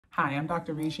Hi, I'm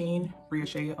Dr. Régine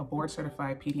Brioché, a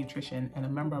board-certified pediatrician and a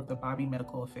member of the Bobbie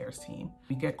Medical Affairs team.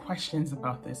 We get questions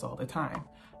about this all the time.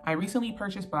 I recently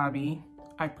purchased Bobbie.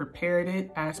 I prepared it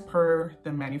as per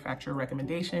the manufacturer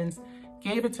recommendations,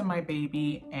 gave it to my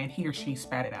baby, and he or she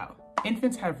spat it out.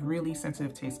 Infants have really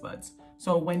sensitive taste buds.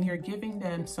 So when you're giving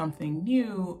them something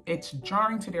new, it's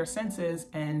jarring to their senses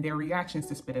and their reactions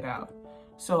to spit it out.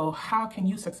 So how can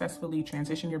you successfully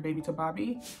transition your baby to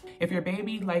Bobbie? If your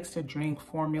baby likes to drink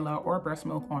formula or breast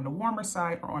milk on the warmer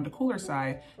side or on the cooler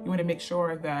side, you want to make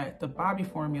sure that the Bobbie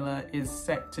formula is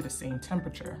set to the same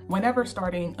temperature. Whenever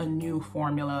starting a new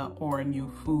formula or a new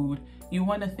food, you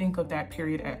want to think of that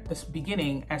period at the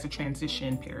beginning as a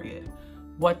transition period.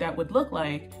 What that would look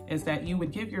like is that you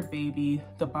would give your baby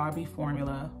the Bobbie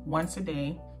formula once a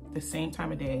day, the same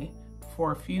time of day,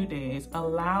 for a few days,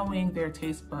 allowing their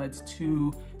taste buds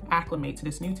to acclimate to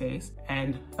this new taste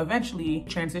and eventually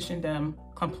transition them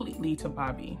completely to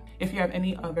Bobbie. If you have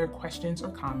any other questions or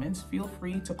comments, feel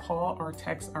free to call or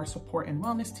text our support and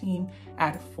wellness team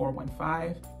at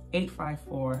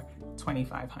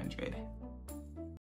 415-854-2500.